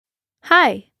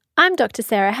Hi, I'm Dr.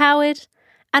 Sarah Howard,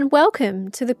 and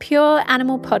welcome to the Pure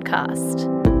Animal Podcast.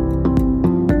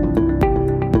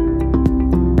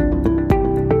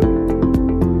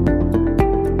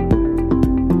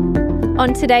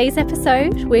 On today's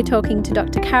episode, we're talking to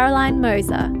Dr. Caroline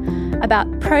Moser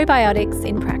about probiotics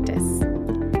in practice.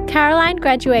 Caroline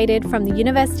graduated from the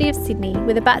University of Sydney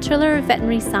with a Bachelor of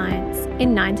Veterinary Science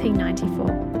in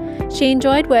 1994. She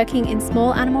enjoyed working in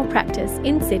small animal practice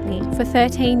in Sydney for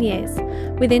 13 years,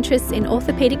 with interests in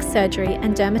orthopaedic surgery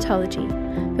and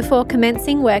dermatology, before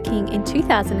commencing working in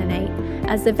 2008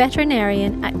 as a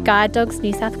veterinarian at Guide Dogs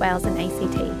New South Wales and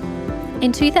ACT.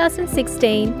 In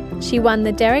 2016, she won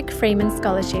the Derek Freeman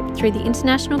Scholarship through the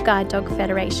International Guide Dog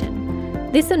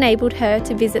Federation. This enabled her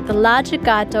to visit the larger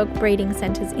guide dog breeding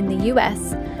centres in the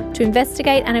US to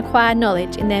investigate and acquire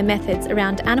knowledge in their methods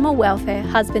around animal welfare,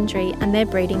 husbandry and their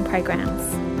breeding programs.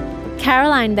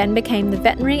 Caroline then became the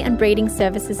Veterinary and Breeding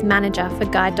Services Manager for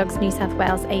Guide Dogs New South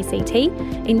Wales ACT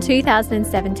in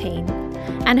 2017,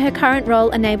 and her current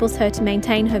role enables her to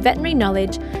maintain her veterinary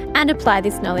knowledge and apply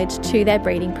this knowledge to their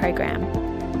breeding program.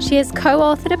 She has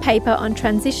co-authored a paper on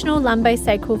transitional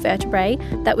lumbosacral vertebrae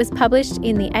that was published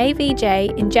in the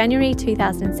AVJ in January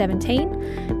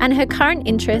 2017, and her current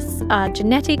interests are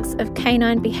genetics of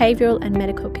canine behavioural and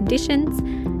medical conditions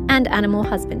and animal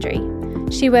husbandry.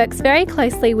 She works very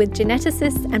closely with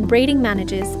geneticists and breeding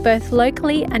managers both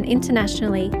locally and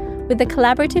internationally with the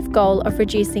collaborative goal of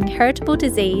reducing heritable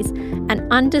disease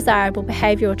and undesirable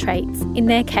behavioural traits in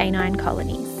their canine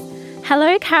colonies.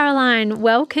 Hello, Caroline.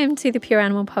 Welcome to the Pure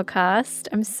Animal Podcast.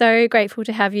 I'm so grateful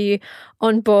to have you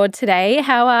on board today.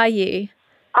 How are you?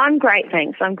 I'm great,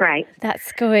 thanks. I'm great.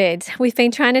 That's good. We've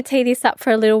been trying to tee this up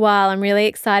for a little while. I'm really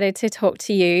excited to talk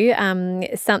to you.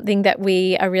 Something that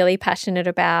we are really passionate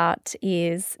about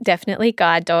is definitely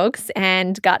guide dogs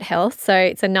and gut health. So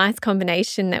it's a nice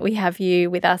combination that we have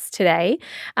you with us today.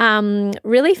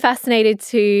 Really fascinated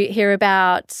to hear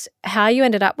about how you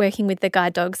ended up working with the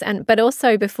guide dogs, but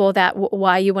also before that,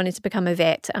 why you wanted to become a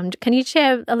vet. Can you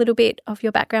share a little bit of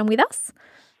your background with us?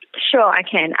 Sure, I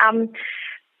can.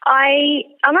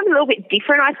 I'm a little bit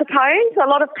different, I suppose. A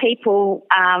lot of people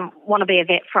want to be a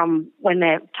vet from when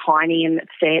they're tiny and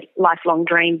it's their lifelong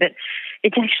dream, but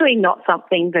it's actually not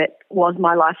something that was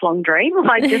my lifelong dream.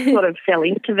 I just sort of fell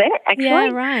into vet, actually. Yeah,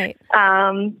 right.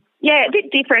 Yeah, a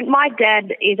bit different. My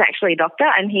dad is actually a doctor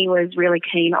and he was really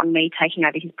keen on me taking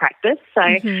over his practice. So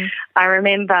I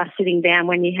remember sitting down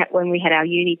when we had our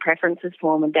uni preferences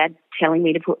form and Dad telling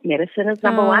me to put medicine as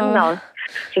number one. And I was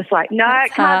just like, no,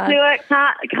 can't do it.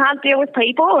 Can't deal with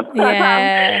people.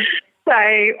 Yeah.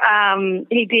 So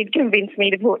he did convince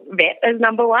me to put vet as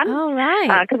number one. Oh,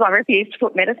 right. Because I refused to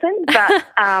put medicine. But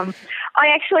I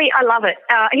love it.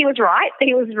 He was right.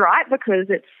 He was right because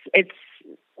it's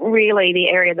really the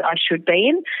area that I should be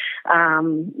in.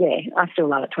 I still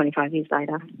love it 25 years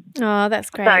later. Oh, that's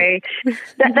great. So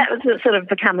that was sort of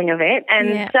becoming a vet.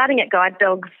 And starting at Guide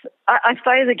Dogs, I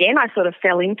suppose, again, I sort of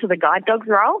fell into the Guide Dogs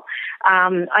role.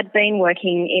 I'd been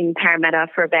working in Parramatta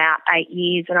for about 8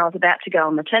 years and I was about to go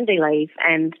on maternity leave,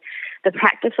 and the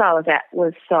practice I was at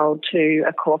was sold to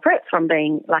a corporate from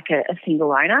being like a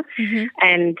single owner.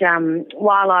 And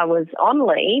while I was on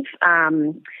leave,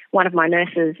 one of my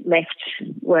nurses left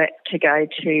work to go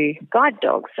to Guide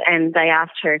Dogs, and they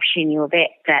asked her if she knew a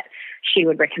vet that she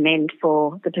would recommend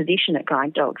for the position at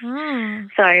Guide Dogs.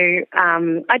 So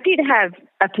I did have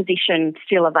a position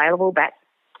still available back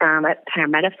at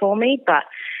Parramatta for me, but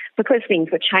because things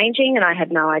were changing and I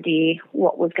had no idea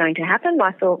what was going to happen,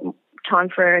 I thought time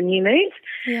for a new move.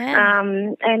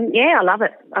 I love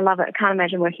it. I can't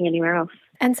imagine working anywhere else.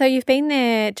 And so you've been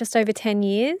there just over 10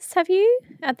 years, have you,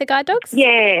 at the Guide Dogs?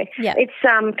 Yeah. It's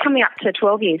coming up to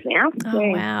 12 years now.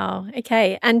 Oh, wow.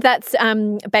 Okay. And that's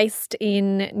based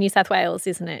in New South Wales,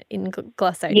 isn't it, in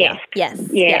Glossodia? Yes.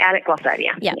 Yeah, out at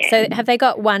Glossodia. Yeah. So have they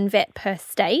got one vet per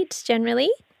state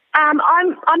generally?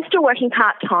 I'm still working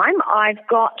part-time. I've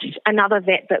got another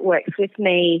vet that works with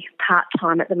me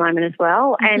part-time at the moment as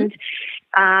well. And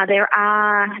there's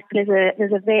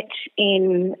a vet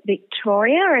in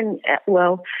Victoria and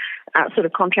sort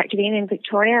of contracted in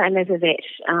Victoria, and there's a vet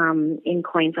in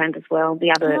Queensland as well.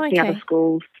 The other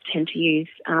schools tend to use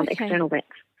external vets.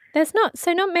 There's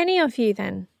not many of you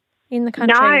then in the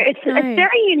country. No, it's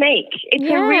very unique. It's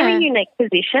a really unique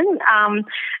position, and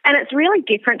it's really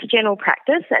different to general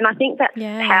practice. And I think that's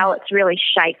how it's really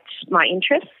shaped my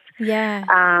interests.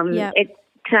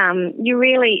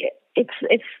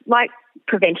 It's like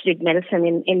preventative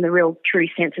medicine in the real true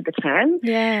sense of the term.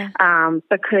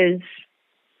 Because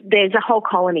there's a whole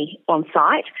colony on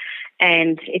site,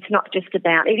 And it's not just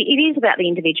about, it is about the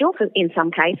individual in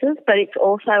some cases, but it's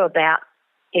also about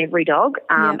every dog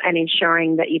and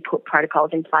ensuring that you put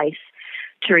protocols in place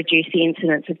to reduce the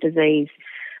incidence of disease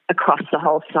across the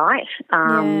whole site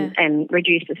and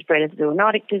reduce the spread of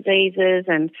zoonotic diseases.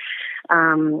 And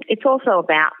it's also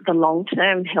about the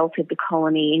long-term health of the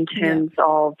colony in terms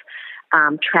of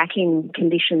tracking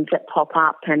conditions that pop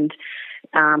up and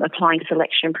applying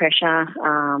selection pressure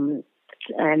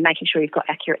and making sure you've got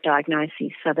accurate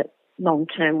diagnoses so that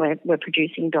long-term we're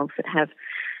producing dogs that have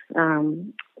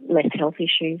less health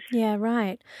issues. Yeah,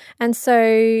 right. And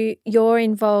so you're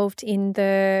involved in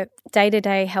the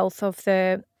day-to-day health of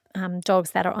the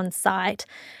dogs that are on site,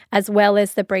 as well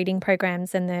as the breeding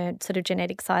programs and the sort of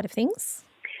genetic side of things?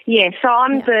 Yeah, so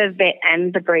I'm the vet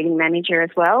and the breeding manager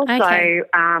as well. Okay.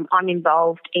 So I'm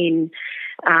involved in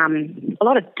a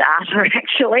lot of data,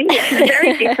 actually. It's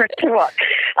very different to what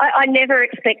I never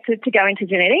expected to go into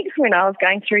genetics when I was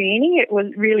going through uni. It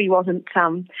really wasn't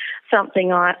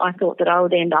something I thought that I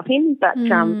would end up in, but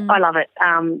I love it.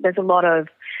 There's a lot of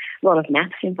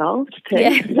maths involved too.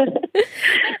 Yeah.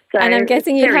 So and I'm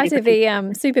guessing you have to be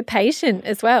super patient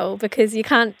as well, because you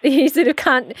sort of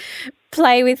can't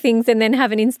play with things and then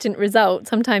have an instant result.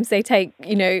 Sometimes they take,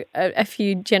 a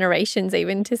few generations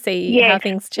even to see how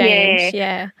things change.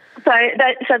 Yeah. So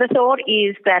the thought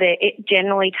is that it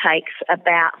generally takes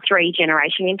about 3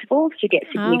 generation intervals to get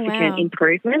significant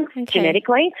improvements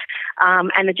genetically.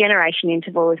 And the generation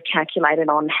interval is calculated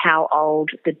on how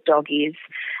old the dog is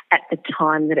at the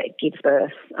time that it gives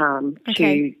birth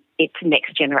to its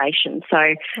next generation.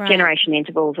 So generation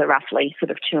intervals are roughly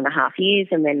sort of 2.5 years,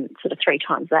 and then sort of 3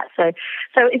 times that. So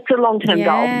it's a long-term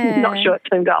goal, not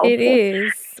short-term goal. It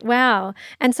is. Wow.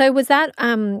 And so was that,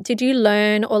 did you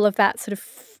learn all of that sort of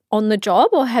on the job,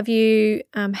 or have you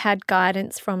had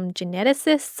guidance from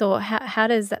geneticists, or how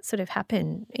does that sort of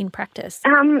happen in practice?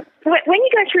 When you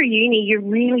go through uni, you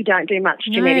really don't do much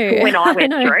genetics. When I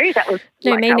went through, that was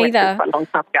me neither. Quite a long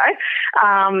time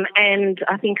ago. And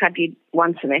I think I did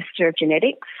 1 semester of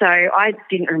genetics, so I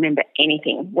didn't remember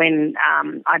anything when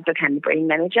I became the breeding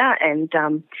manager. And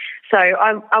so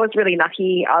I was really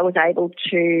lucky. I was able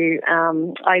to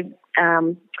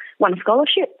won a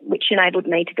scholarship, which enabled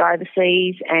me to go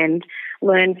overseas and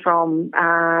learn from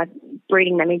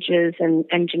breeding managers and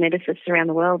geneticists around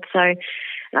the world. So,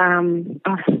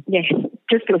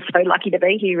 just feel so lucky to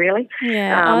be here, really.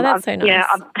 Yeah, that's so nice. Yeah,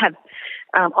 I have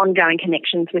ongoing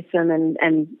connections with them,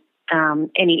 and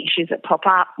any issues that pop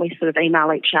up, we sort of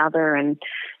email each other, and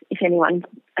if anyone's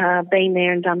been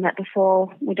there and done that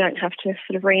before, we don't have to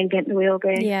sort of reinvent the wheel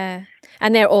there. Yeah.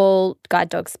 And they're all guide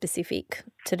dog specific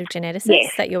sort of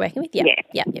geneticists that you're working with? Yeah.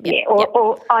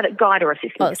 Or either guide or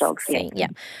assistance dogs. Yeah.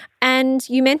 And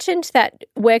you mentioned that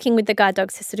working with the guide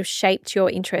dogs has sort of shaped your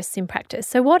interests in practice.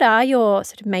 So what are your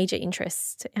sort of major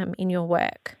interests in your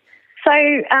work? So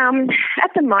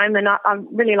at the moment, I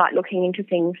really like looking into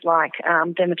things like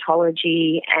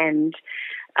dermatology and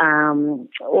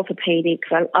orthopedics.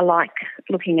 I like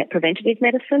looking at preventative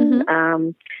medicine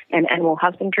and animal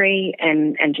husbandry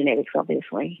and genetics,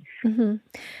 obviously. Mm-hmm.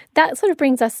 That sort of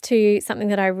brings us to something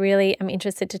that I really am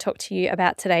interested to talk to you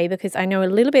about today, because I know a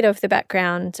little bit of the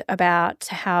background about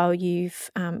how you've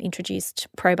introduced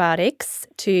probiotics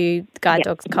to guide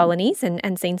dogs colonies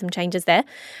and seen some changes there.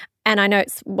 And I know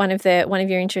it's one of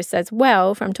your interests as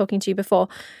well from talking to you before.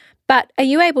 But are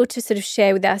you able to sort of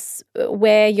share with us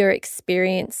where your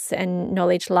experience and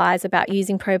knowledge lies about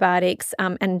using probiotics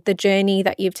and the journey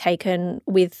that you've taken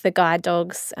with the guide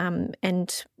dogs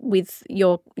and with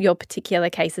your particular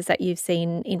cases that you've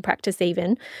seen in practice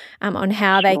even on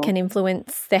how they can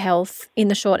influence the health in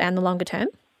the short and the longer term?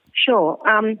 Sure.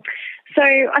 So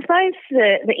I suppose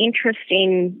the interest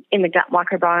in the gut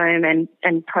microbiome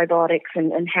and probiotics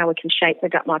and how we can shape the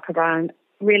gut microbiome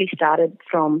really started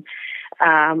from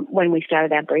when we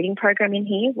started our breeding program in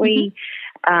here. We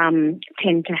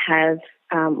tend to have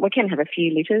we can have a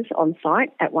few litters on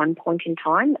site at one point in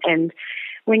time, and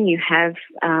when you have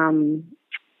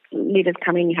litters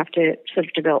coming, you have to sort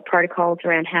of develop protocols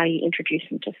around how you introduce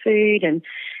them to food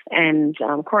and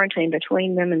quarantine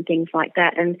between them and things like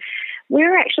that. And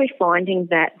we're actually finding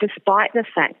that despite the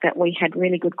fact that we had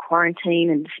really good quarantine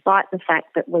and despite the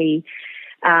fact that we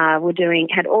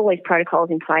had all these protocols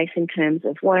in place in terms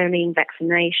of worming,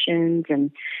 vaccinations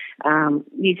and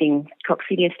using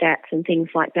coccidiostats and things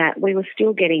like that, we were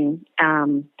still getting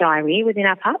diarrhea within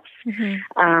our pups.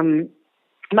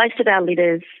 Most of our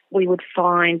litters we would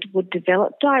find would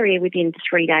develop diarrhea within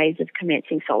 3 days of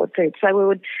commencing solid food. So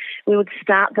we would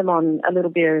start them on a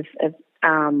little bit of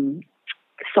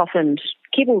softened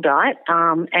kibble diet,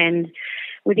 and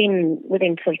within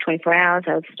sort of 24 hours,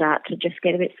 they would start to just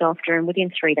get a bit softer, and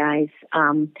within 3 days,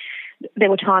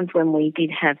 there were times when we did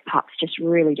have pups just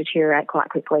really deteriorate quite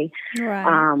quickly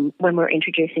when we were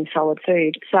introducing solid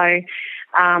food. So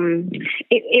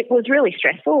it was really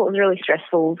stressful. It was really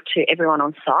stressful to everyone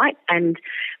on site, and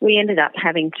we ended up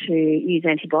having to use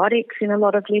antibiotics in a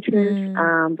lot of litters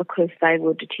because they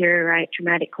would deteriorate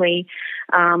dramatically.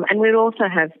 And we'd also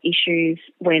have issues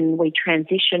when we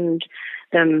transitioned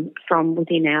them from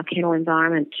within our kennel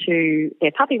environment to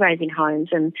their puppy raising homes,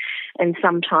 and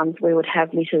sometimes we would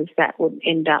have litters that would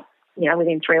end up,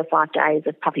 within 3 or 5 days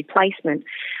of puppy placement,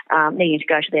 needing to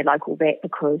go to their local vet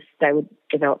because they would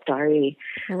develop diarrhea.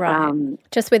 Right.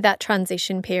 Just with that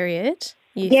transition period.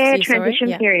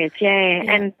 Transition periods.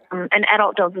 And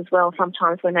adult dogs as well.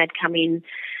 Sometimes when they'd come in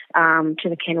to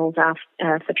the kennels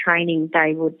for training,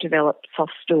 they would develop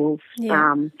soft stools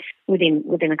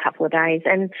within a couple of days.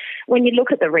 And when you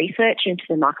look at the research into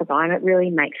the microbiome, it really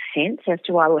makes sense as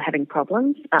to why we're having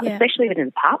problems, especially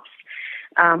within pups.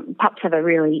 Pups have a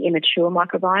really immature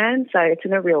microbiome, so it's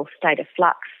in a real state of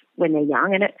flux when they're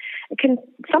young, and it can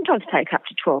sometimes take up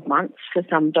to 12 months for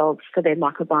some dogs for their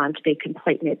microbiome to be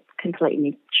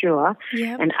completely mature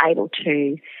and able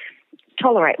to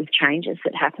tolerate with changes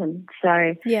that happen.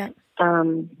 So,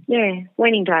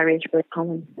 weaning diarrhea is really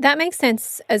common. That makes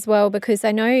sense as well, because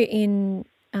I know in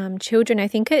children, I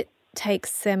think it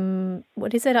takes them,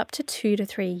 up to 2 to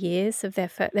 3 years of their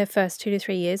first 2 to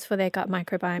 3 years for their gut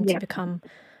microbiome to become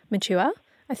mature.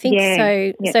 I think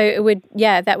so. Yeah. So it would,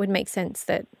 that would make sense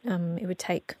that it would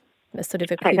take a sort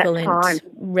of equivalent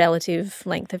relative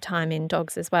length of time in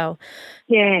dogs as well.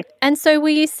 Yeah. And so were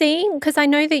you seeing, because I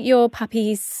know that your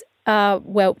puppies are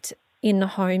whelped in the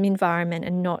home environment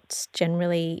and not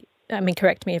generally,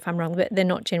 correct me if I'm wrong, but they're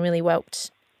not generally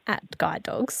whelped at guide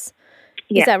dogs.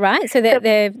 Yeah. Is that right? So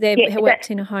they're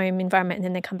whelped in a home environment and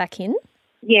then they come back in?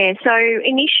 Yeah, so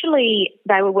initially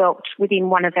they were whelped within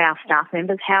one of our staff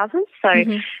members' houses. So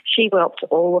she whelped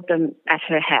all of them at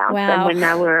her house. Wow. And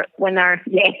I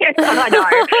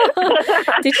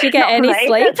know. Did she get any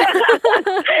sleep?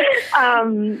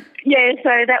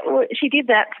 So she did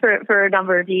that for a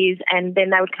number of years, and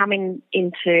then they would come into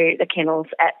the kennels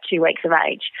at 2 weeks of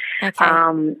age.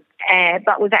 Okay.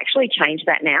 But we've actually changed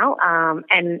that now,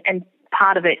 and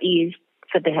part of it is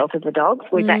for the health of the dogs.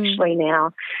 We've actually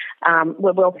now,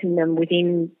 we're whelping them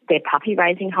within their puppy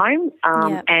raising home,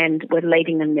 and we're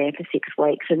leaving them there for 6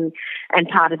 weeks. And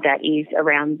part of that is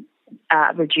around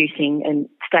reducing and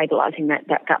stabilising that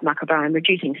gut microbiome,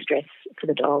 reducing stress for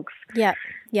the dogs. Yeah.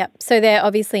 So they're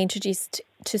obviously introduced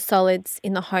to solids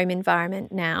in the home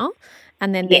environment now,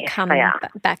 and then they come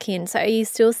back in. So are you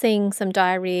still seeing some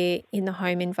diarrhea in the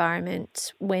home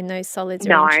environment when those solids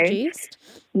are introduced?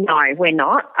 No, we're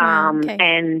not. Okay.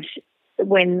 And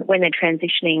when they're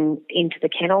transitioning into the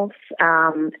kennels,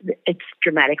 it's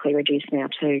dramatically reduced now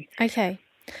too. Okay.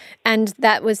 And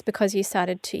that was because you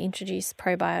started to introduce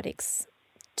probiotics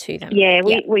to them? Yeah,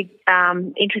 we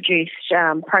introduced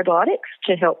probiotics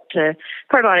to help to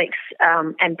probiotics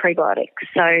and prebiotics.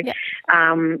 So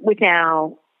with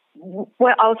our,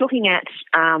 I was looking at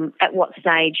what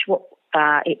stage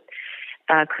it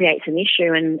creates an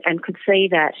issue, and could see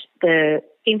that the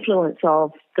influence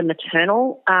of the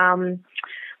maternal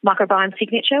microbiome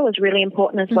signature was really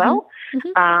important as well.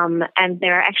 And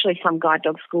there are actually some guide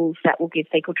dog schools that will give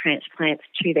fecal transplants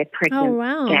to their pregnant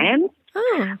dams.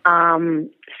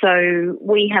 So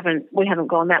we haven't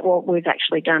gone that. What we've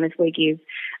actually done is we give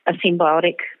a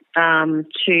symbiotic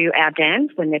to our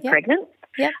dams when they're pregnant.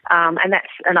 And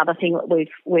that's another thing that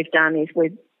we've done is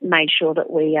we've made sure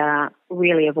that we are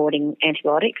really avoiding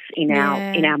antibiotics in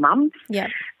our mums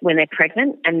when they're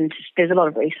pregnant. And there's a lot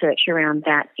of research around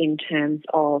that in terms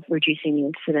of reducing the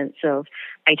incidence of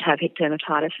atopic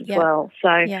dermatitis as well. So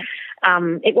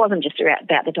it wasn't just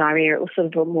about the diarrhea. It was sort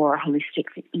of a more holistic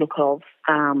look of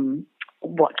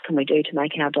what can we do to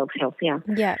make our dogs healthier.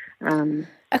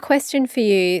 A question for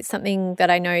you, something that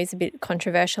I know is a bit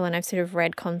controversial, and I've sort of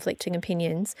read conflicting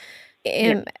opinions.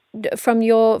 From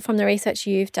the research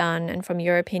you've done and from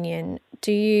your opinion,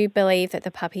 do you believe that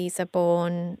the puppies are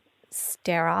born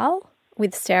sterile,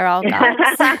 with sterile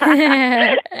guts?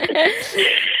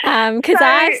 Because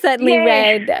I've certainly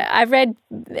I've read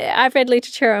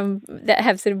literature that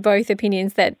have sort of both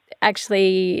opinions, that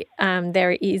actually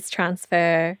there is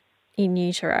transfer in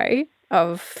utero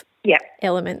of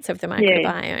elements of the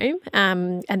microbiome,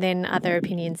 and then other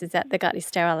opinions is that the gut is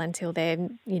sterile until they're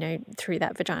through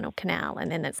that vaginal canal,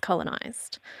 and then it's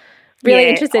colonised. Really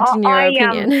interested in your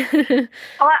opinion.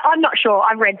 I'm not sure.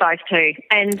 I've read both too,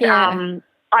 and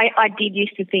I did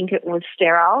used to think it was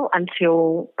sterile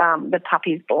until the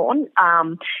puppy's born.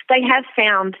 They have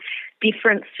found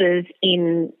differences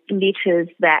in litters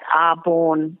that are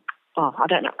born. Oh, I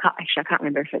don't know. Actually, I can't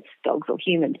remember if it's dogs or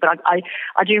humans, but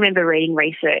I do remember reading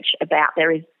research about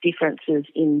there is differences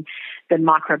in the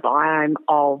microbiome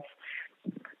of.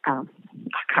 I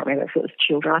can't remember if it was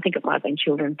children. I think it might have been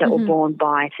children that were born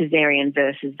by cesarean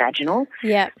versus vaginal.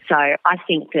 Yeah. So I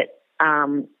think that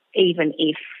even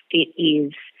if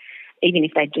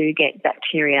they do get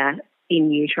bacteria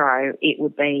in utero, it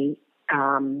would be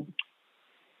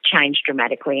changed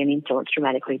dramatically and influenced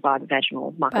dramatically by the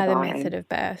vaginal microbiome. By the method of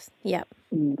birth, yep.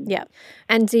 Yep.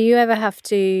 And do you ever have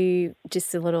to,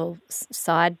 just a little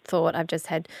side thought I've just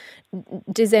had,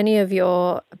 does any of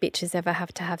your bitches ever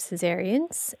have to have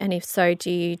cesareans? And if so,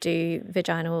 do you do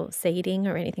vaginal seeding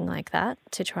or anything like that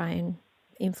to try and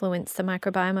influence the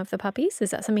microbiome of the puppies?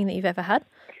 Is that something that you've ever had?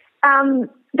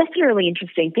 That's a really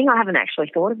interesting thing. I haven't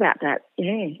actually thought about that.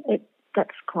 Yeah,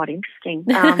 that's quite interesting.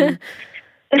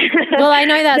 Well, I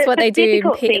know that's what they do.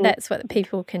 That's what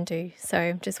people can do.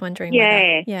 So just wondering.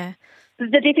 Yeah.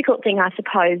 The difficult thing, I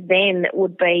suppose, then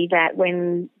would be that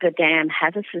when the dam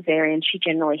has a cesarean, she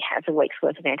generally has a week's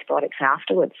worth of antibiotics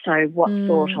afterwards. So what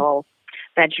sort of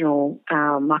vaginal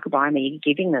microbiome are you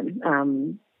giving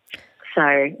them?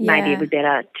 So maybe it would be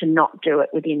better to not do it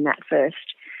within that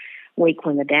first week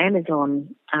when the dam is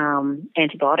on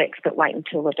antibiotics, but wait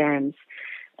until the dam's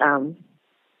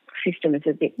system is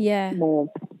a bit more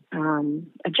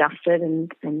adjusted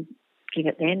and give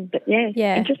it then. But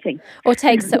interesting. Or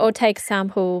take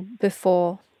sample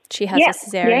before she has a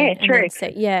cesarean. Yeah, true.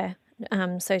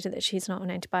 So that she's not on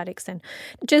antibiotics. And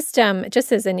just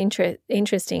as an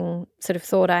interesting sort of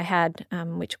thought I had,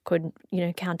 which could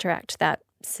counteract that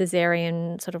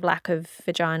cesarean sort of lack of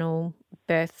vaginal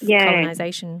birth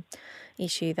colonisation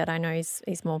issue that I know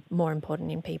is more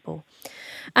important in people.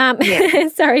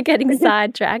 Sorry, getting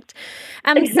sidetracked.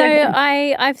 So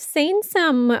I've seen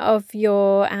some of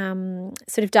your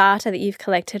sort of data that you've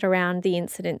collected around the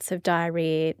incidence of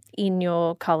diarrhoea in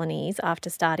your colonies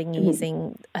after starting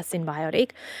using a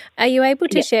symbiotic. Are you able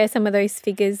to share some of those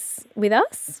figures with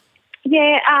us?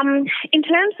 Yeah, in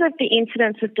terms of the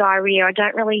incidence of diarrhoea, I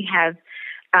don't really have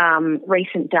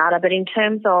recent data, but in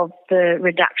terms of the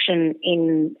reduction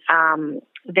in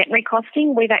veterinary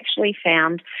costing, we've actually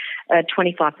found a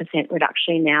 25%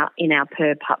 reduction in our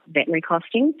per pup veterinary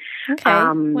costing. Okay,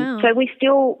 wow. So we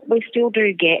still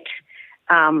do get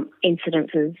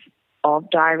incidences of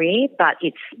diarrhea, but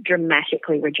it's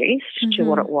dramatically reduced to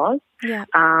what it was. Yeah.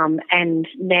 And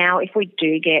now if we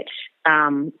do get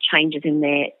changes in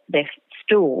their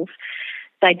stools,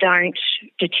 they don't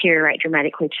deteriorate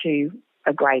dramatically to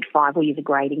a grade 5. We use a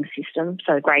grading system,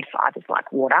 so grade 5 is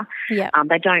like water. Yeah.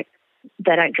 They don't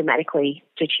dramatically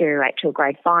deteriorate to a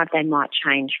grade 5. They might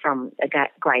change from a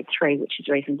grade 3, which is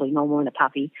reasonably normal in a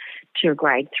puppy, to a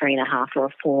grade 3.5 or a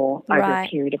 4 over a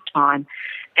period of time.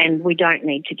 And we don't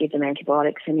need to give them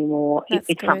antibiotics anymore. It's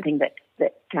good. Something that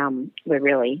we're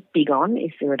really big on,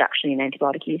 is the reduction in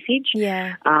antibiotic usage.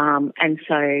 Yeah. And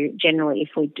so generally if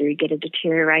we do get a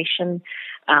deterioration,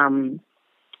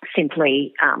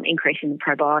 simply increasing the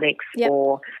probiotics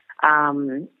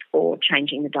or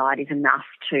changing the diet is enough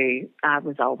to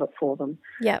resolve it for them.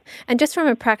 Yeah. And just from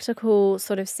a practical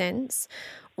sort of sense,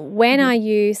 when are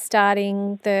you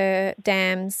starting the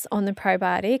dams on the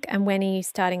probiotic and when are you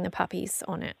starting the puppies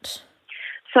on it?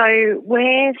 So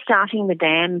we're starting the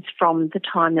dams from the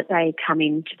time that they come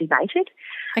in to be baited.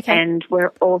 Okay. And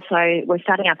we're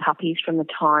starting our puppies from the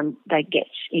time they get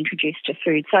introduced to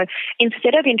food. So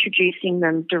instead of introducing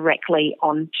them directly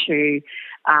onto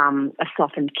a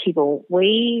softened kibble,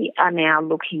 we are now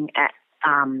looking at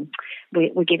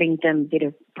we're giving them a bit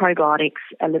of probiotics,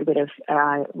 a little bit of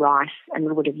rice and a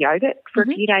little bit of yogurt for a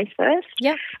few days first,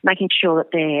 making sure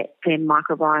that their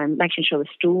microbiome, making sure the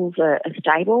stools are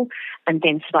stable, and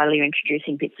then slowly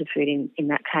introducing bits of food in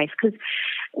that case. Because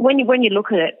when you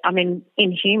look at it, I mean,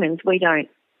 in humans, we don't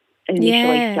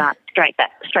initially start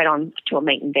straight on to a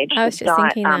meat and veg diet. I was just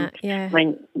thinking that,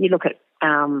 When you look at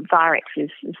Virex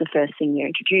is the first thing you're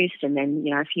introduced, and then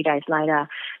a few days later,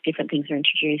 different things are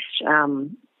introduced.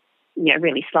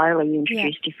 Really slowly you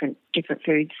introduce different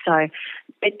foods. So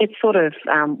it's sort of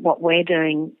what we're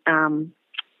doing.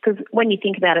 Because when you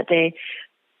think about it,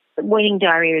 weaning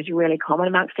diarrhoea is really common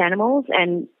amongst animals,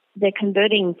 and they're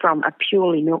converting from a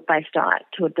purely milk-based diet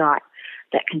to a diet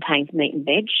that contains meat and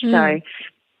veg. So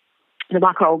the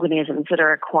microorganisms that are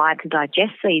required to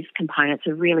digest these components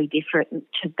are really different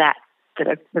to that that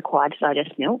are required to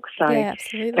digest milk. So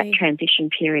that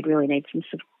transition period really needs some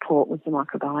support with the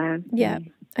microbiome. Yeah.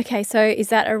 Okay, so is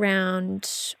that around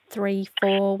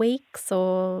 3-4 weeks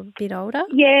or a bit older?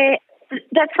 Yeah,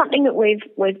 that's something that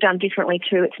we've done differently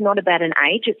too. It's not about an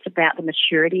age, it's about the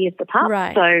maturity of the pup.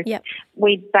 Right. So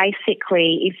we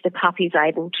basically, if the pup is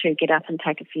able to get up and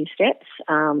take a few steps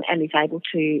and is able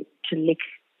to lick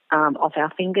off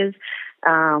our fingers,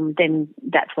 then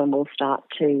that's when we'll start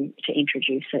to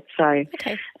introduce it. So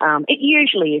it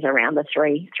usually is around the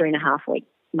 3.5 week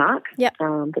mark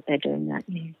that they're doing that.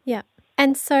 Yeah.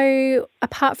 And so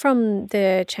apart from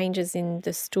the changes in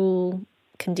the stool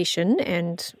condition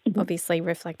and obviously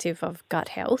reflective of gut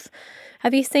health,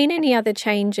 have you seen any other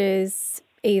changes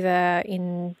either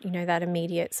in, that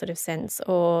immediate sort of sense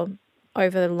or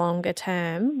over the longer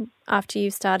term after you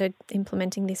started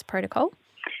implementing this protocol?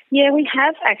 Yeah, we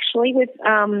have actually. We've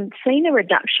seen a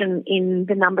reduction in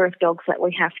the number of dogs that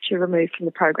we have to remove from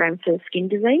the program for skin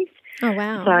disease. Oh,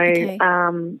 wow. So,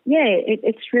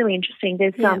 it's really interesting.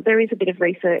 There is a bit of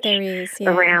research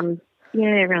around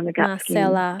the gut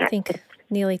Marcella, skin. I think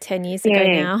nearly 10 years ago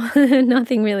now.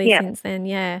 Nothing really since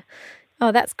then,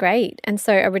 Oh, that's great. And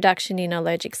so a reduction in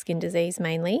allergic skin disease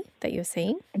mainly that you're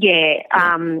seeing? Yeah.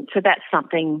 So that's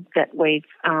something that we've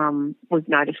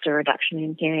noticed a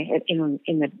reduction in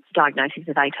the diagnosis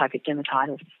of atopic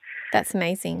dermatitis. That's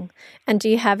amazing. And do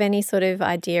you have any sort of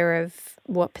idea of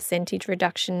what percentage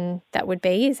reduction that would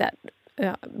be? Is that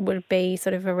would it be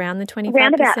sort of around the 25%?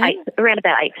 Around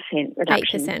about 8%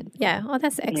 reduction. 8%, yeah. Oh,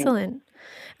 that's excellent.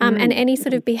 And any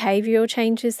sort of behavioural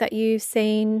changes that you've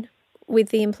seen with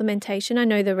the implementation? I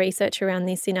know the research around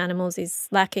this in animals is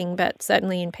lacking, but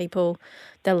certainly in people,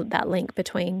 that link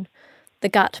between the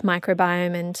gut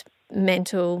microbiome and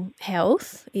mental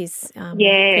health is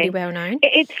pretty well known.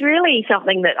 It's really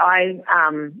something that I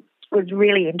was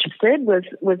really interested was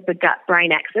the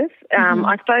gut-brain axis.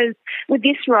 I suppose with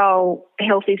this role,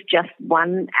 health is just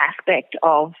one aspect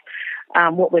of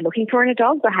what we're looking for in a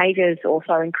dog. Behaviour is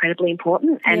also incredibly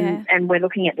important, and we're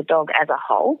looking at the dog as a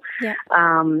whole. Yeah.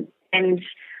 And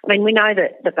I mean, we know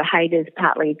that behaviour is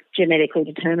partly genetically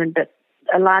determined, but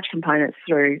a large component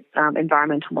through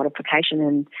environmental modification.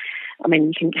 And I mean,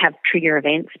 you can have trigger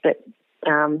events, but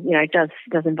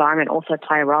does environment also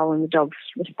play a role in the dog's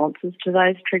responses to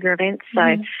those trigger events?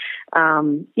 So,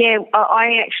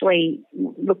 I actually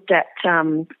looked at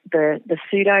the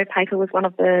pseudo paper was one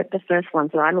of the first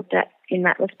ones that I looked at in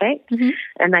that respect,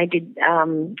 and they did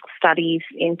studies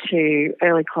into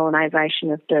early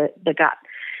colonisation of the gut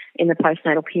in the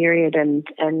postnatal period and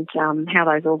how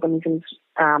those organisms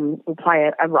will play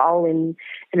a role in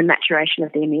the maturation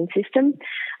of the immune system.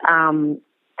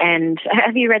 And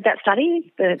have you read that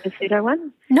study, the pseudo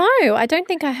one? No, I don't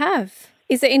think I have.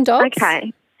 Is it in dogs?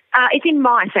 Okay. It's in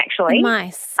mice, actually.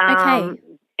 Mice, okay.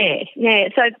 Yeah.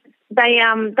 So they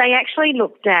actually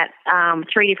looked at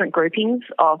 3 different groupings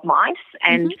of mice,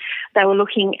 and they were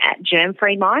looking at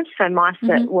germ-free mice, so mice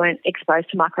that weren't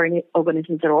exposed to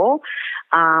microorganisms at all,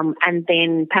 and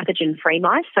then pathogen-free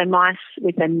mice, so mice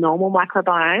with a normal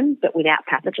microbiome but without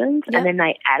pathogens, and then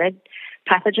they added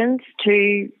pathogens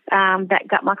to that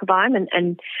gut microbiome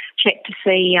and checked to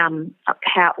see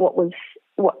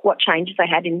what changes they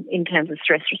had in terms of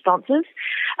stress responses,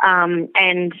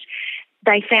 and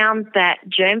they found that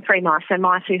germ-free mice, so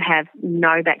mice who have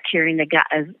no bacteria in the gut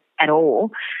at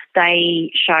all, they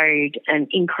showed an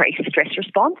increased stress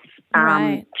response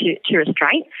to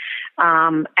restraint,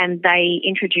 and they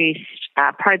introduced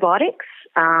probiotics.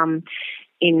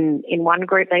 In one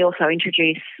group, they also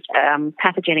introduced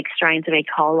pathogenic strains of E.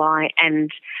 coli and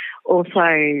also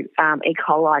E.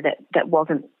 coli that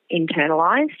wasn't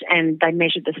internalised, and they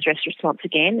measured the stress response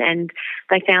again, and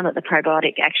they found that the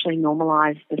probiotic actually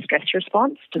normalised the stress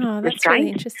response to restraint. That's really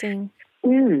interesting.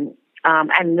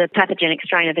 And the pathogenic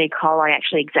strain of E. coli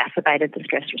actually exacerbated the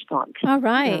stress response. Oh,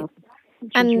 right.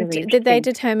 And really did they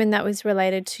determine that was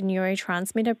related to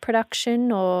neurotransmitter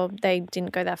production, or they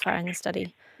didn't go that far in the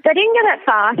study? They didn't go that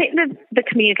far. I think the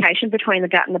communication between the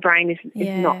gut and the brain is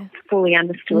not fully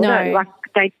understood. No. Like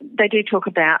they do talk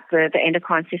about the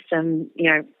endocrine system,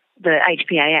 the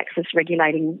HPA axis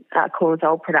regulating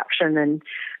cortisol production, and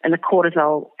the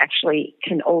cortisol actually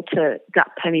can alter gut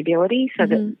permeability, so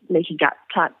that leaky gut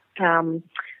type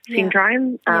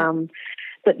syndrome.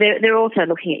 But they're also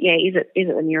looking at, is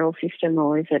it the neural system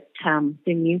or is it the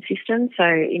immune system? So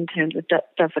in terms of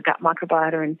does the gut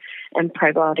microbiota and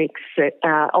probiotics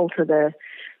alter the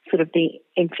sort of the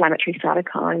inflammatory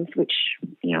cytokines, which,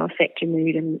 affect your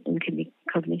mood and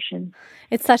cognition.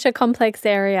 It's such a complex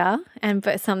area,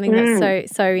 but something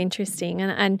that's so interesting.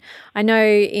 And I know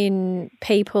in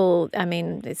people, I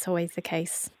mean, it's always the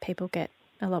case, people get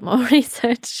a lot more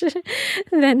research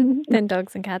than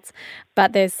dogs and cats.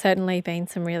 But there's certainly been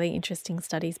some really interesting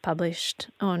studies published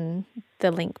on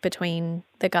the link between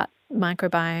the gut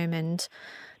microbiome and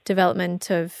development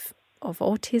of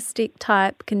autistic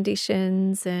type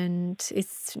conditions, and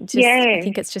it's just I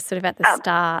think it's just sort of at the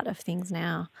start of things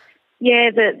now. Yeah,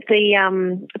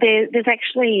 there's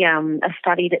actually a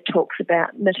study that talks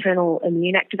about maternal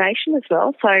immune activation as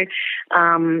well. So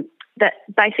that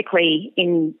basically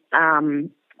in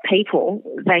people,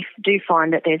 they do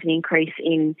find that there's an increase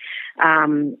in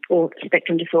or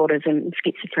spectrum disorders and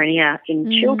schizophrenia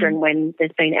in children when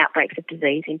there's been outbreaks of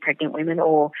disease in pregnant women,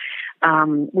 or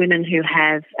women who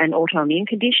have an autoimmune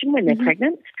condition when they're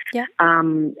pregnant. Yeah.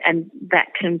 And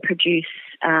that can produce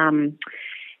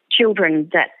children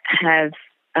that have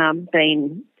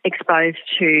been exposed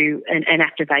to an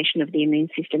activation of the immune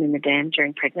system in the dam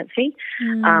during pregnancy.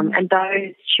 And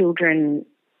those children,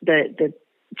 the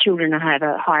children have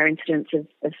a higher incidence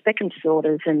of spectrum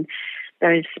disorders, and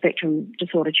those spectrum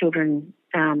disorder children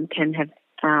can have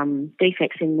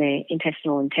defects in their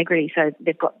intestinal integrity. So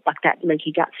they've got like that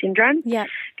leaky gut syndrome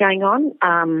going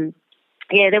on.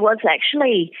 There was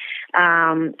actually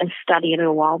a study a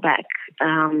little while back.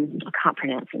 I can't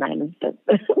pronounce the name of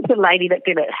the lady that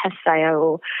did it, Hassaya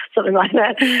or something like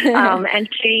that. And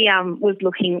she was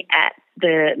looking at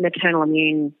the maternal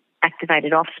immune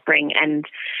activated offspring and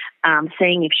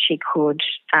seeing if she could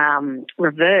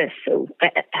reverse,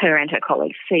 her and her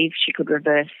colleagues, see if she could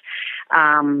reverse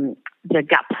the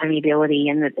gut permeability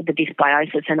and the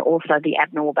dysbiosis, and also the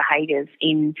abnormal behaviours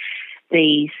in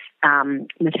these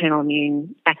maternal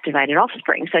immune activated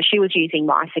offspring. So she was using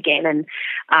mice again,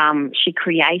 and she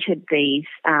created these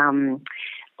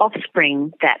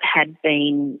offspring that had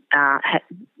been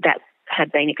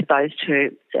exposed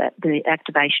to the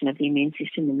activation of the immune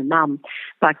system in the mum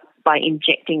by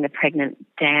injecting the pregnant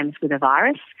dams with a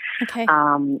virus. Okay.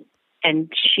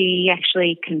 And she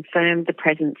actually confirmed the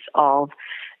presence of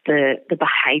the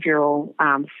behavioural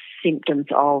symptoms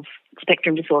of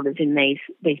spectrum disorders in these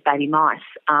baby mice,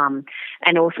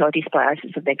 and also a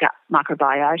dysbiosis of their gut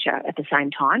microbiota at the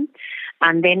same time.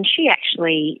 And then she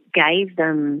actually gave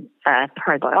them a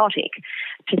probiotic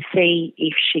to see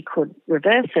if she could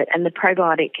reverse it. And the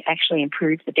probiotic actually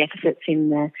improved the deficits in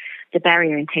the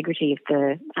barrier integrity of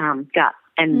the gut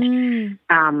and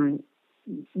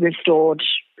restored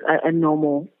a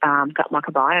normal gut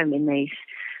microbiome in these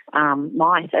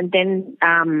mice. And then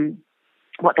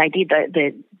what they did,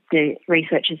 the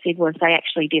researchers did, was they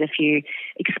actually did a few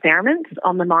experiments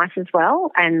on the mice as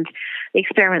well. And the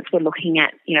experiments were looking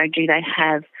at, do they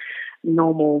have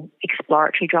normal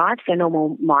exploratory drives? So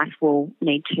normal mice will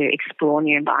need to explore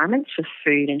new environments for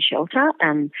food and shelter.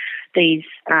 And these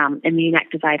immune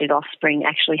activated offspring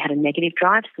actually had a negative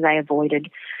drive, so they avoided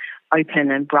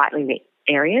open and brightly lit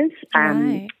areas.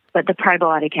 Right. But the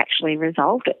probiotic actually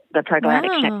resolved it. The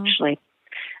probiotic actually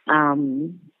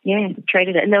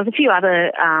treated it. And there was a few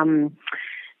other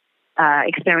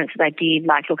experiments that they did,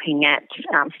 like looking at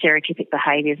stereotypic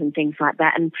behaviours and things like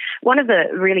that. And one of the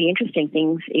really interesting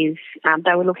things is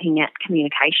they were looking at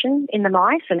communication in the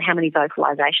mice and how many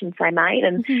vocalisations they made.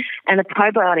 And the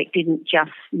probiotic didn't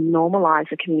just normalise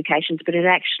the communications, but it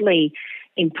actually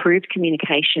improved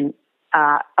communication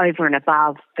over and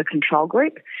above the control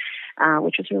group.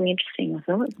 Which was really interesting, I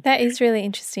thought. That is really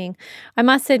interesting. I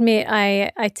must admit,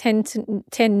 I tend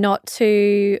not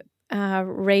to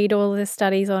read all the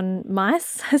studies on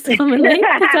mice as commonly,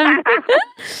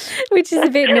 which is a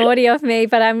bit naughty of me.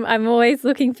 But I'm always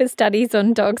looking for studies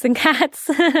on dogs and cats.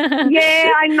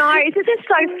 Yeah, I know. There's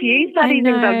so few studies in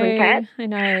dogs and cats. I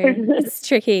know. It's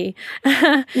tricky.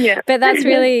 Yeah, but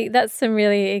that's some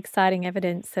really exciting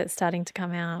evidence that's starting to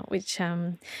come out, which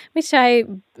I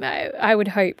would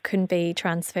hope can be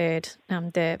transferred.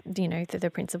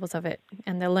 The principles of it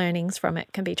and the learnings from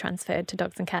it can be transferred to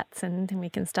dogs and cats, and then we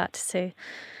can start to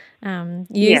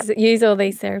use all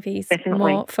these therapies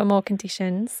for more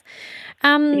conditions.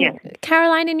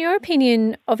 Caroline, in your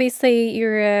opinion, obviously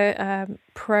you're a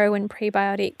pro and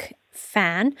prebiotic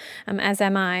fan, as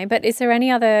am I, but is there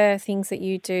any other things that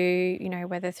you do,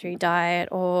 whether through diet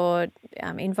or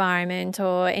environment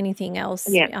or anything else,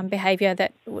 behaviour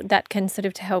that can sort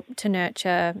of to help to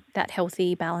nurture that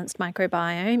healthy, balanced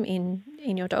microbiome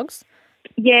in your dogs?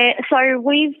 Yeah, so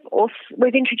we've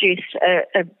introduced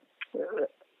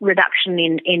reduction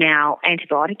in our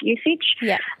antibiotic usage.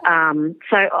 Yeah.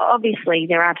 So obviously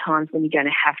there are times when you're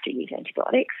going to have to use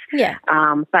antibiotics. Yeah.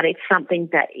 But it's something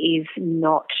that is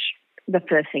not the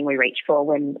first thing we reach for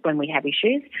when we have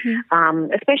issues,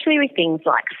 especially with things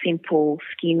like simple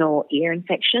skin or ear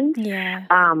infections. Yeah.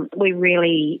 We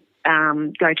really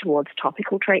go towards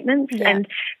topical treatments. Yeah. And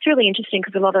it's really interesting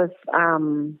because a lot of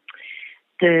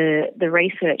the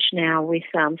research now with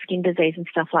skin disease and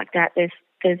stuff like that, there's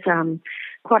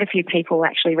quite a few people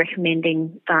actually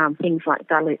recommending things like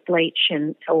dilute bleach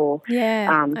or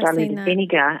diluted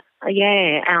vinegar.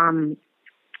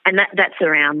 And that's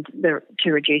around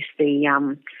to reduce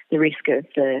the risk of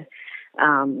the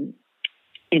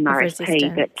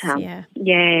MRSP, but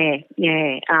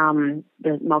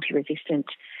the multi-resistant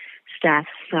staph.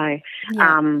 So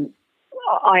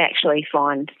I actually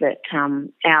find that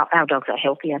our dogs are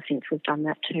healthier since we've done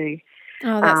that too.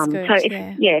 Oh, that's good.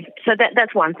 So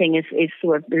that's one thing is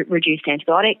sort of reduced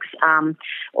antibiotics.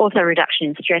 Also reduction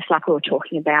in stress, like we were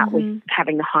talking about with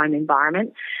having the home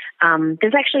environment.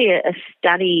 There's actually a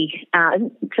study.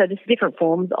 So there's different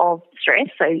forms of stress.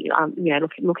 So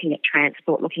looking at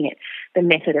transport, looking at the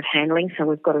method of handling. So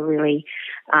we've got a really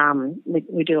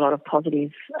we do a lot of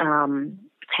positive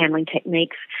handling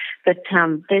techniques. But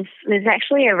there's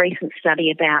actually a recent study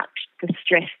about the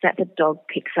stress that the dog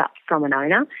picks up from an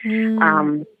owner.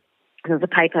 There's a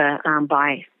paper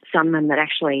by Sunman that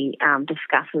actually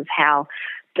discusses how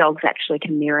dogs actually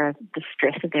can mirror the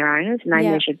stress of their owners, and they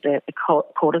measured the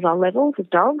cortisol levels of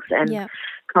dogs and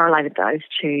correlated those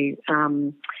to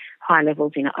high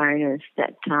levels in owners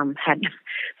that had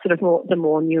sort of the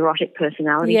more neurotic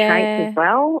personality traits as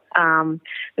well,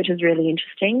 which is really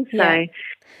interesting. So,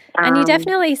 and you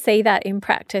definitely see that in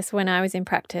practice. When I was in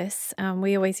practice,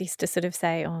 we always used to sort of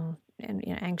say,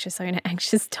 anxious owner,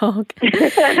 anxious dog.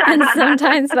 And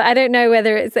sometimes, but I don't know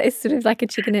whether it's sort of like a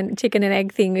chicken and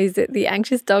egg thing. Is it the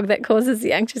anxious dog that causes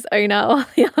the anxious owner, or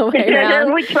the other way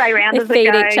around? Which way around does feed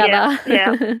it go? Each other.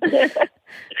 Yeah.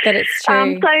 But it's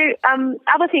true.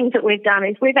 Other things that we've done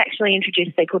is we've actually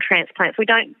introduced fecal transplants. We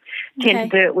don't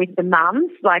tend to do it with the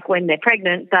mums, like when they're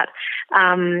pregnant, but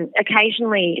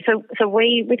occasionally. So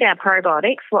we, with our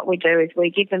probiotics, what we do is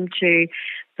we give them to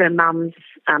the mums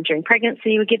during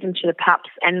pregnancy. We give them to the pups,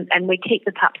 and we keep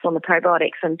the pups on the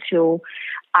probiotics until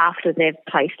after they're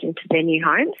placed into their new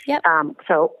homes. Yep.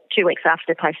 So 2 weeks after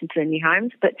they're placed into their new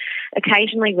homes. But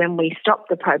occasionally when we stop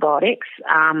the probiotics,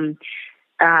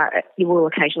 you will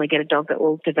occasionally get a dog that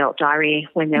will develop diarrhea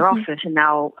when they're off it, and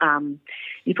they'll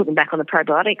you put them back on the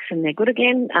probiotics and they're good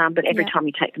again. But every time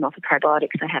you take them off the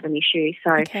probiotics, they have an issue.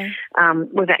 So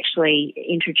we've actually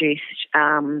introduced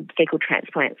fecal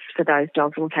transplants for those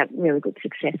dogs, and we've had really good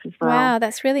success as well. Wow,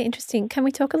 that's really interesting. Can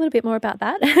we talk a little bit more about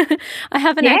that? I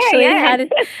haven't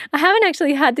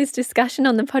actually had this discussion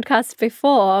on the podcast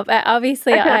before, but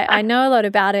obviously I know a lot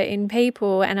about it in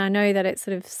people, and I know that it's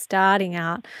sort of starting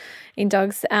out in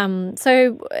dogs.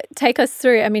 So take us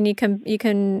through. I mean, you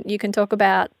can talk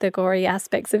about the gory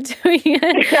aspects of doing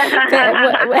it.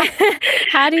 But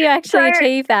how do you actually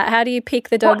achieve that? How do you pick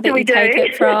the dog that you take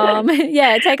it from?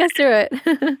 Take us through it.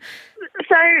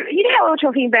 So you know how we were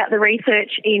talking about the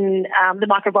research in the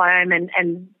microbiome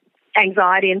and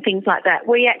anxiety and things like that.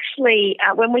 We actually,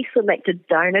 when we select a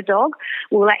donor dog,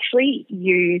 we'll actually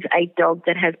use a dog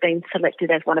that has been selected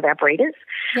as one of our breeders.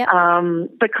 Yep.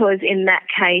 Because in that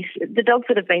case, the dogs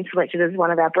that have been selected as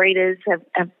one of our breeders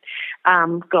have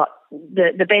got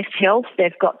the best health,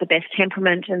 they've got the best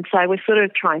temperament, and so we're sort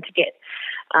of trying to get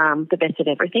the best of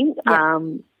everything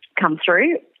come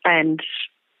through. And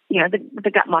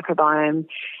the gut microbiome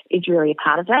is really a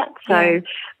part of that. So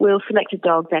we'll select a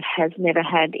dog that has never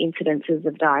had incidences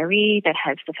of diarrhea, that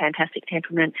has the fantastic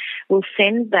temperament. We'll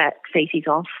send that feces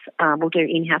off. We'll do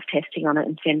in-house testing on it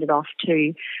and send it off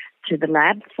to the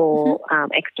lab for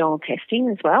external testing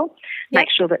as well. Yep. Make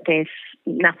sure that there's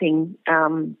nothing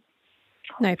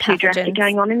no too drastic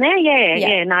going on in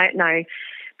there. No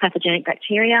pathogenic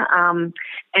bacteria.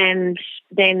 And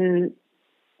then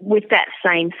with that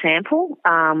same sample,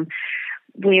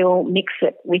 we'll mix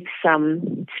it with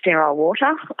some sterile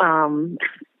water,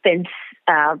 then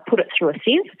put it through a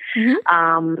sieve,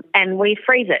 and we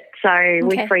freeze it. So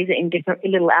we freeze it in different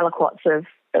little aliquots of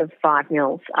 5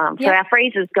 mils. So our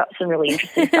freezer's got some really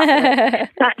interesting stuff in it.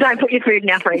 Don't put your food in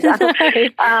our freezer.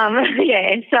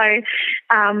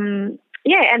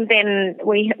 And then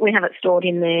we have it stored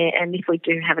in there, and if we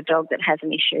do have a dog that has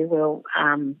an issue, we'll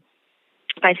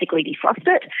basically defrost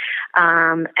it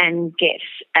and get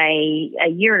a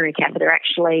urinary catheter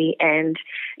actually, and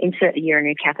insert the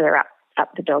urinary catheter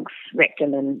up the dog's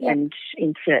rectum and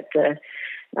insert the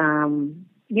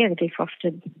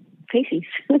defrosted feces.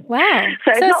 Wow.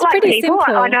 So it's not like pretty people.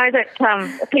 simple. I know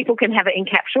that people can have it in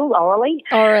capsules orally.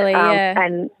 Yeah.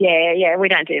 And we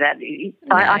don't do that.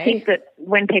 No. I think that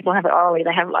when people have it orally,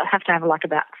 they have to have like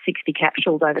about 60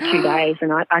 capsules over 2 days,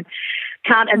 and I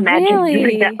can't imagine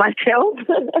doing that myself.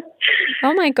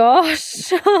 Oh my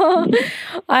gosh.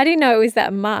 I didn't know it was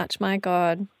that much. My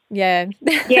God. Yeah.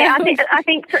 Yeah, I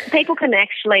think people can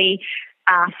actually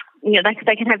ask,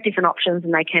 they can have different options,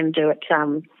 and they can do it,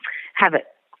 have it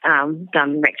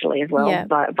done rectally as well,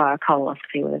 by a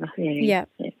colonoscopy or whatever. Yeah.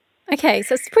 Okay,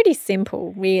 so it's pretty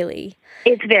simple, really.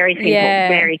 It's very simple,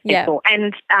 very simple.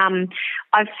 And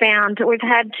I've found we've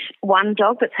had one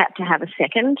dog that's had to have a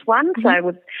second one.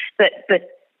 So, but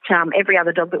every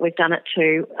other dog that we've done it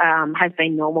to has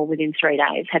been normal within 3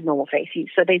 days, had normal feces.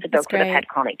 So these are dogs that have had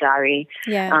chronic diarrhea,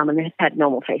 and they've had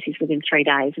normal feces within 3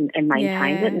 days and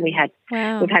maintained it. And we've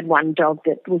had one dog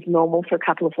that was normal for a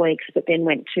couple of weeks, but then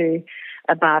went to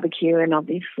a barbecue and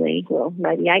obviously,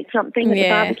 maybe ate something at the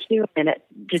barbecue, and it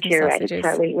deteriorated.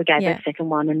 So we gave her a second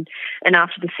one, and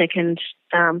after the second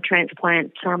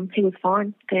transplant, he was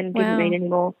fine. Then didn't need any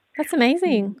more. That's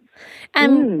amazing.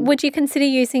 And would you consider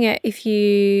using it if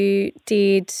you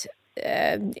did,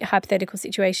 hypothetical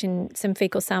situation, some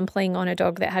fecal sampling on a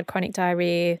dog that had chronic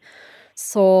diarrhea,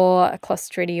 saw a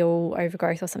clostridial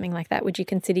overgrowth or something like that? Would you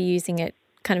consider using it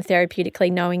kind of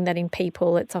therapeutically, knowing that in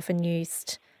people it's often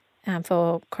used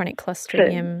for chronic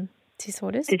Clostridium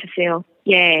disorders? Difficile.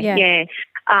 Yeah,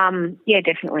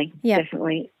 definitely.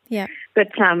 Definitely. Yeah. But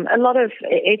a lot of,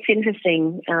 it's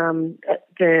interesting,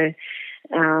 the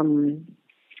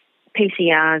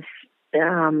PCRs,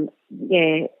 as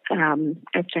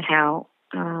to how,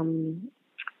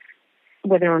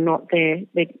 whether or not they're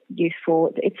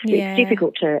useful. It's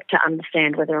difficult to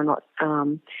understand whether or not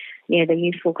they're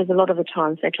useful, because a lot of the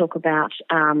times they talk about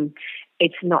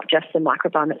it's not just the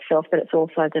microbiome itself, but it's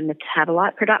also the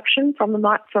metabolite production from the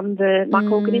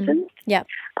microorganisms. Yeah.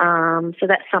 So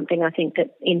that's something I think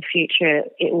that in future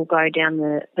it will go down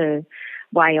the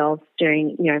way of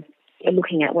doing,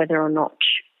 looking at whether or not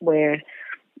we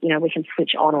can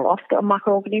switch on or off the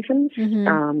microorganisms.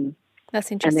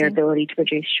 That's interesting. And their ability to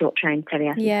produce short-chain fatty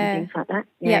acids and things like that.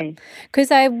 Yeah.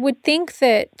 Because I would think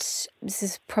that this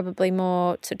is probably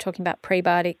more sort of talking about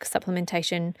prebiotic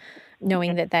supplementation,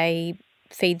 knowing that they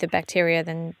feed the bacteria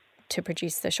than to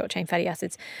produce the short-chain fatty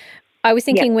acids. I was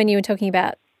thinking when you were talking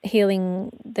about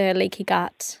healing the leaky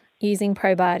gut using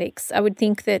probiotics, I would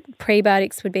think that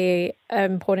prebiotics would be an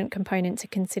important component to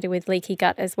consider with leaky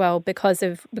gut as well, because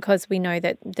we know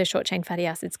that the short-chain fatty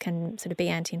acids can sort of be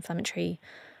anti-inflammatory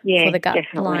for the gut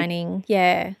lining.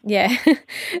 Yeah.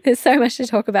 There's so much to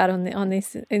talk about in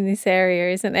this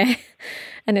area, isn't there?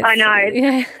 And I know.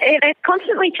 It's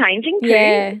constantly changing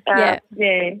too.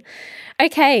 Yeah.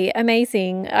 Okay,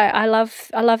 amazing. I love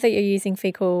that you're using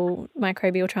fecal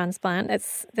microbial transplant.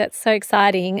 That's so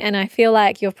exciting, and I feel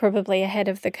like you're probably ahead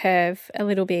of the curve a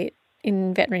little bit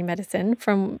in veterinary medicine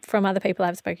from other people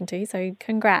I've spoken to. So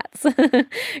congrats.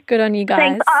 Good on you guys.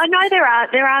 Thanks. I know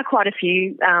there are quite a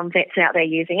few vets out there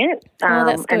using it.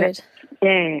 That's good.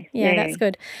 Yeah, that's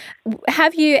good.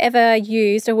 Have you ever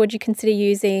used, or would you consider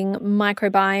using,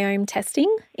 microbiome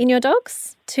testing in your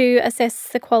dogs to assess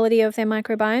the quality of their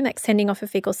microbiome, like sending off a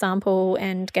fecal sample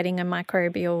and getting a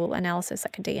microbial analysis,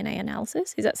 like a DNA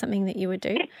analysis? Is that something that you would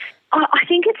do? I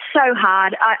think it's so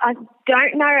hard. I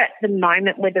don't know at the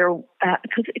moment whether,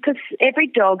 because every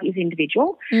dog is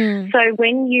individual. So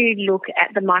when you look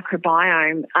at the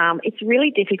microbiome, it's really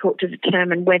difficult to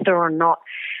determine whether or not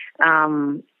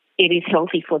it is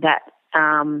healthy for that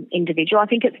individual. I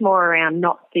think it's more around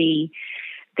not the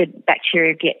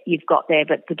bacteria you've got there,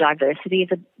 but the diversity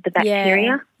of the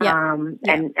bacteria.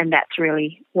 And that's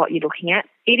really what you're looking at.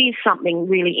 It is something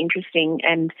really interesting,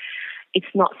 and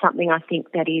it's not something I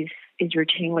think that is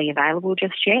routinely available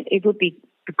just yet. It would be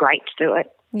great to do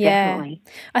it. Yeah. Definitely.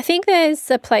 I think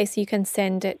there's a place you can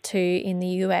send it to in the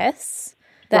US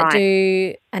that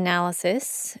do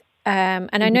analysis. And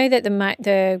I know that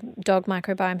the dog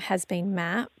microbiome has been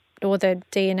mapped, or the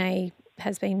DNA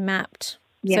has been mapped,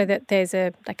 so that there's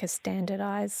a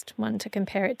standardized one to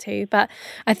compare it to. But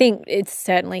I think it's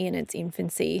certainly in its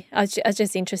infancy. I was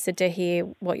just interested to hear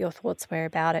what your thoughts were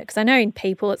about it, because I know in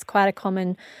people it's quite a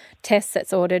common test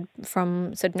that's ordered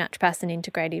from sort of naturopaths and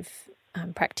integrative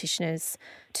practitioners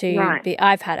to be.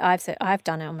 I've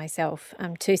done it on myself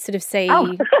to sort of see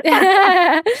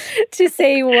to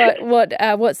see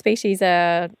what species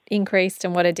are increased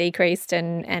and what are decreased,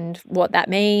 and what that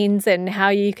means, and how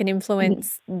you can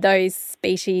influence those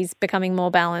species becoming more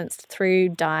balanced through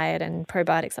diet and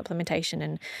probiotic supplementation.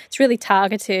 And it's really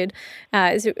targeted.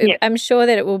 I'm sure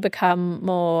that it will become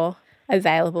more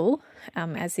available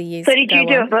as the years go on. So did you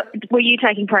do it? Were you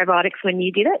taking probiotics when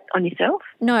you did it on yourself?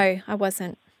 No, I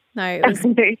wasn't. No, it was...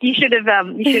 you should have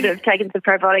taken the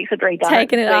probiotics and redone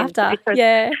taken it after.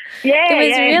 Yeah. It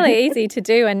was really easy to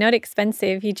do and not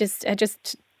expensive. I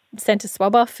just sent a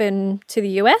swab off to the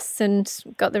US and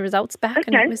got the results back,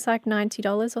 and it was like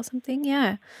 $90 or something.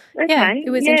 Yeah. Okay. Yeah, it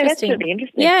was interesting. That's really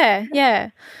interesting. Yeah.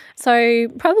 So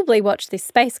probably watch this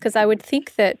space, because I would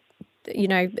think that, you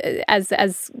know, as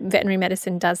veterinary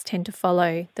medicine does tend to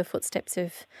follow the footsteps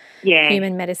of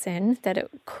human medicine, that it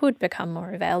could become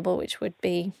more available, which would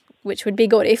be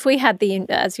good if we had the,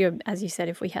 as you said,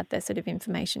 if we had the sort of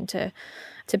information to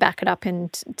back it up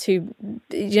and to,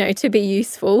 you know, to be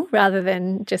useful, rather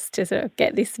than just to sort of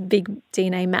get this big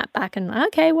DNA map back and,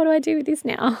 okay, what do I do with this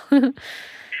now?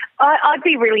 I'd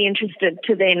be really interested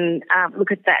to then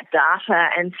look at that data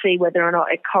and see whether or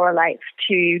not it correlates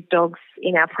to dogs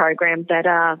in our program that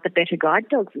are the better guide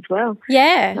dogs as well.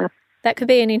 Yeah. That could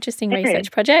be an interesting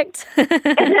research project.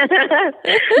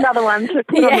 Another one to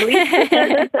put on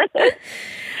the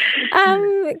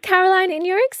list. Caroline, in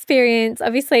your experience,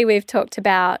 obviously we've talked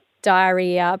about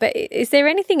diarrhea, but is there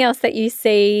anything else that you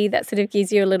see that sort of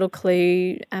gives you a little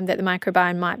clue that the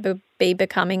microbiome might be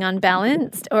becoming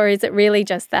unbalanced? Or is it really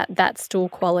just that stool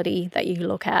quality that you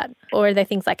look at? Or are there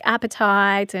things like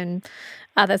appetite and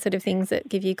other sort of things that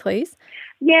give you clues?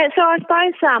 Yeah, so I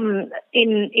suppose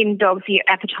in dogs, your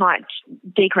appetite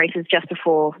decreases just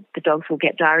before the dogs will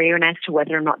get diarrhea, and as to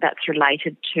whether or not that's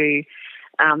related to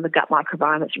the gut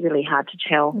microbiome, it's really hard to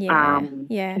tell.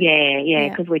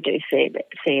 Because we do see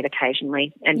it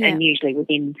occasionally, and usually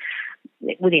within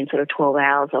sort of 12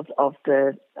 hours of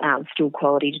the stool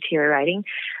quality deteriorating.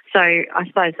 So I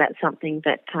suppose that's something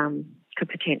that could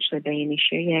potentially be an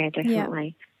issue. Yeah,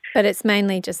 definitely. Yeah. But it's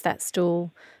mainly just that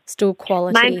stool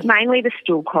quality. Mainly the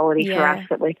stool quality for us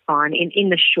that we find in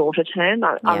the shorter term.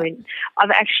 I mean, I've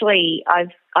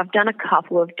done a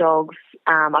couple of dogs.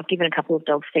 I've given a couple of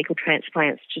dogs fecal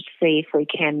transplants to see if we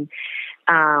can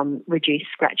reduce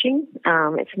scratching.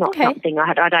 It's not something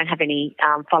I don't have any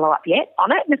follow up yet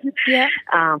on it. Yeah.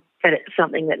 But it's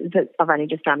something that I've only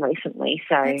just done recently.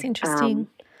 So that's interesting.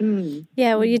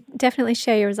 Yeah, well, you definitely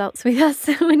share your results with us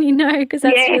when you know, because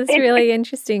that's really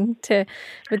interesting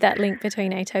with that link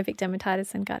between atopic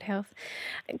dermatitis and gut health.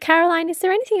 Caroline, is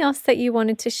there anything else that you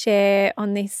wanted to share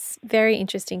on this very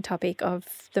interesting topic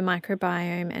of the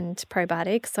microbiome and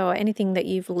probiotics, or anything that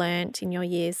you've learnt in your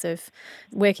years of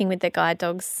working with the guide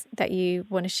dogs that you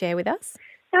want to share with us?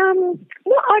 No,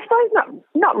 I suppose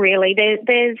not really.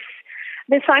 There's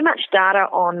so much data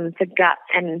on the gut,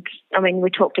 and I mean, we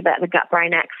talked about the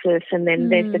gut-brain axis, and then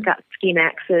there's the gut-skin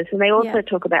axis, and they also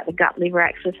talk about the gut-liver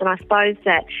axis. And I suppose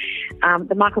that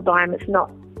the microbiome is not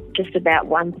just about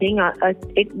one thing.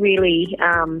 It really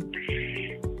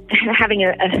having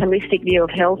a holistic view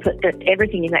of health, that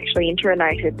everything is actually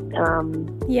interrelated.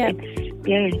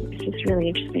 It's just really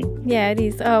interesting. Yeah, it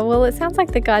is. Oh, well, it sounds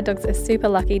like the guide dogs are super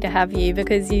lucky to have you,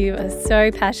 because you are so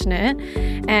passionate,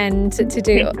 and to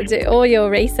do all your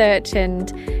research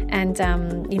and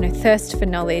you know, thirst for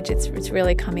knowledge. It's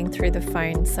really coming through the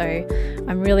phone. So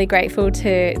I'm really grateful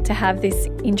to have this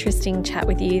interesting chat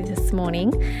with you this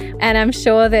morning. And I'm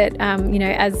sure that you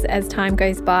know, as time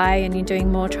goes by and you're doing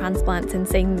more transplants and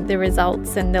seeing the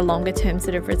results and the longer term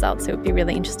sort of results, it would be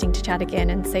really interesting to chat again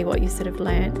and see what you sort of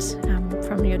learnt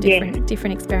from your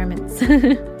different experiments.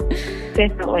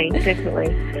 Definitely.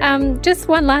 Just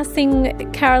one last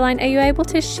thing, Caroline, are you able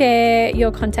to share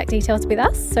your contact details with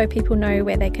us so people know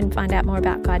where they can find out more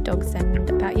about guide dogs and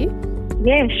about you?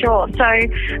 Yeah, sure. So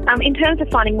in terms of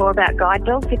finding more about guide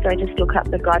dogs, if they just look up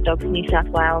the Guide Dogs New South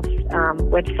Wales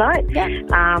website.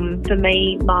 For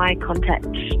me, my contact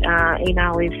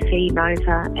email is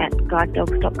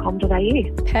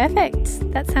cmoser@guidedogs.com.au.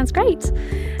 Perfect. That sounds great.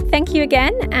 Thank you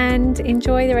again, and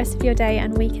enjoy the rest of your day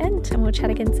and weekend, and we'll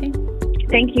chat again soon.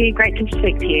 Thank you. Great to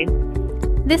speak to you.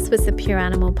 This was the Pure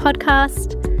Animal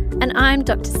Podcast, and I'm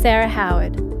Dr. Sarah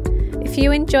Howard. If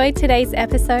you enjoyed today's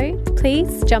episode,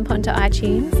 please jump onto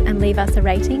iTunes and leave us a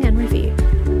rating and review.